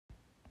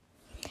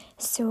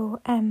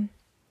Welcome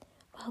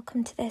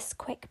to this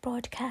quick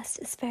broadcast.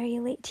 It's very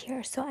late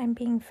here, so I'm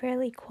being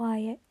fairly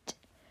quiet.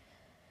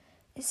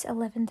 It's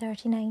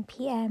 11:39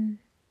 p.m.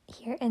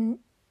 here in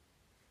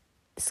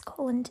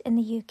Scotland in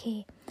the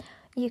UK.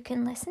 You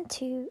can listen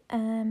to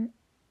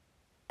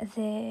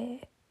the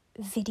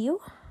video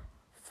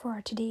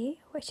for today,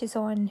 which is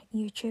on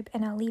YouTube,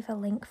 and I'll leave a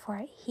link for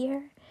it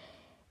here.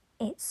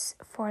 It's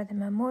for the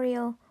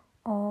memorial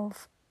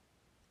of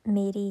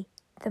Mary,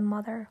 the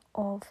Mother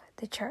of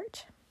the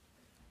Church.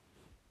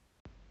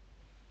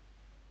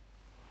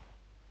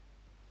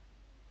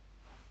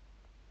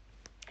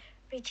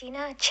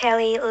 Regina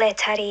Caeli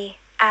Laetare,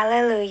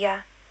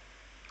 Alleluia.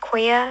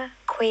 Quia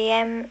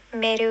quiem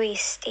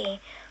meruisti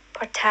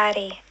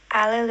portare,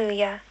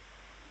 Alleluia.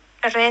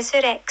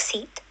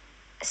 Resurrexit,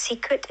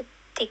 sicut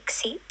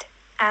dixit,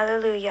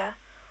 Alleluia.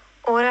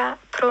 Ora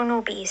pro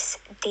nobis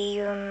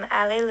Deum,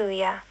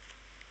 Alleluia.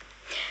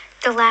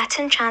 The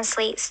Latin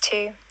translates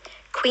to,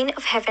 Queen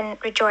of Heaven,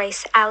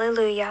 rejoice,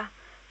 Alleluia.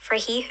 For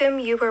he whom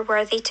you were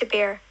worthy to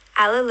bear,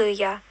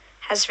 Alleluia,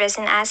 has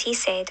risen as he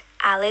said,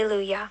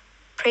 Alleluia.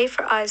 Pray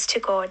for us to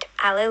God,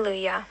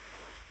 Alleluia.